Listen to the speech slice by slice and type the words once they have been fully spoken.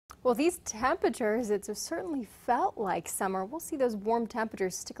Well, these temperatures, it's certainly felt like summer. We'll see those warm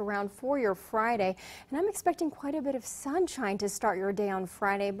temperatures stick around for your Friday, and I'm expecting quite a bit of sunshine to start your day on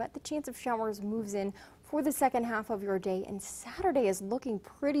Friday, but the chance of showers moves in for the second half of your day, and Saturday is looking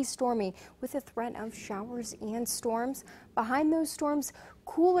pretty stormy with a threat of showers and storms. Behind those storms,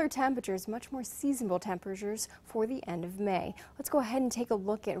 cooler temperatures, much more seasonable temperatures for the end of May. Let's go ahead and take a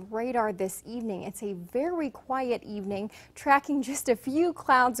look at radar this evening. It's a very quiet evening, tracking just a few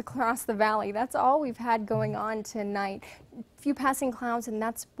clouds across the valley. That's all we've had going on tonight. Few passing clouds, and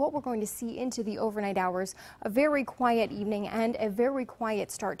that's what we're going to see into the overnight hours. A very quiet evening and a very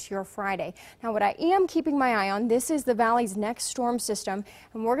quiet start to your Friday. Now, what I am keeping my eye on, this is the valley's next storm system,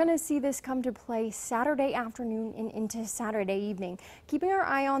 and we're going to see this come to play Saturday afternoon and into Saturday evening. Keeping our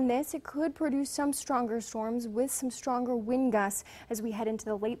eye on this, it could produce some stronger storms with some stronger wind gusts as we head into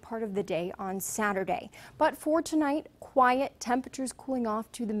the late part of the day on Saturday. But for tonight, quiet, temperatures cooling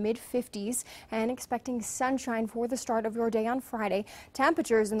off to the mid-50s and expecting sunshine for the start of your day on Friday.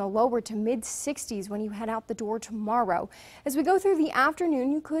 Temperatures in the lower to mid-60s when you head out the door tomorrow. As we go through the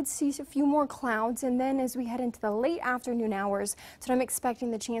afternoon, you could see a few more clouds, and then as we head into the late afternoon hours, so I'm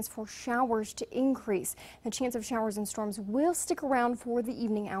expecting the chance for showers to increase. The chance of showers and storms will stick around for the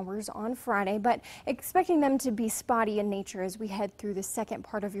evening hours on Friday, but expecting them to be spotty in nature as we head through the second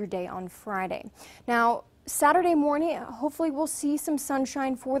part of your day on Friday. Now, Saturday morning, hopefully we'll see some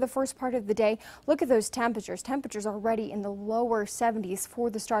sunshine for the first part of the day. Look at those temperatures. Temperatures already in the lower 70s for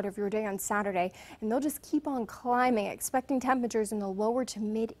the start of your day on Saturday, and they'll just keep on climbing, expecting temperatures in the lower to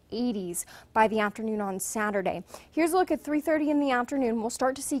mid 80s by the afternoon on Saturday. Here's a look at 3:30 in the afternoon. We'll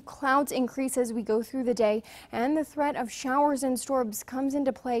start to see clouds increase as we go through the day, and the threat of showers and storms comes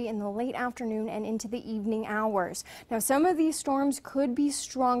into play in the late afternoon and into the evening hours. Now, some of these storms could be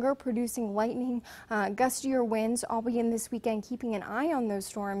stronger, producing lightning, gustier winds. I'll be in this weekend keeping an eye on those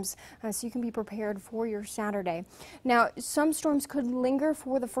storms so you can be prepared for your Saturday. Now, some storms could linger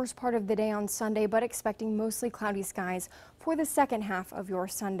for the first part of the day on Sunday, but expecting mostly cloudy skies for the second half of your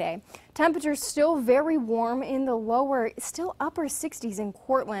Sunday. Temperatures still very warm in the lower, still upper 60s in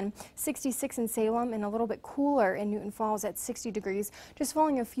Cortland, 66 in Salem, and a little bit cooler in Newton Falls at 60 degrees, just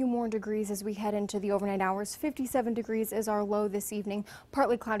falling a few more degrees as we head into the overnight hours. 57 degrees is our low this evening,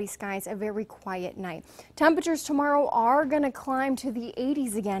 partly cloudy skies, a very quiet night. Temperatures tomorrow are going to climb to the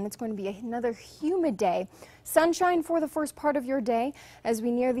 80s again. It's going to be another humid day. Sunshine for the first part of your day. As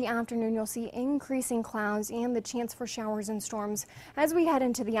we near the afternoon, you'll see increasing clouds and the chance for showers and storms as we head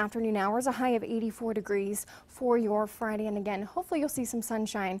into the afternoon hours. A high of 84 degrees for your Friday, and again, hopefully you'll see some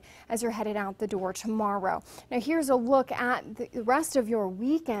sunshine as you're headed out the door tomorrow. Now, here's a look at the rest of your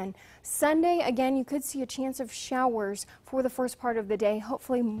weekend. Sunday, again, you could see a chance of showers for the first part of the day.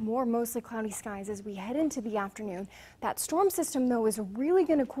 Hopefully mostly cloudy skies as we head into the afternoon. That storm system, though, is really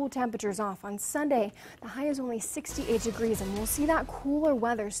going to cool temperatures off. On Sunday, the high is only 68 degrees, and we'll see that cooler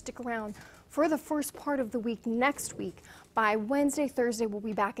weather stick around for the first part of the week next week. By Wednesday, Thursday, we'll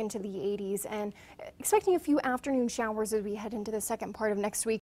be back into the 80s and expecting a few afternoon showers as we head into the second part of next week.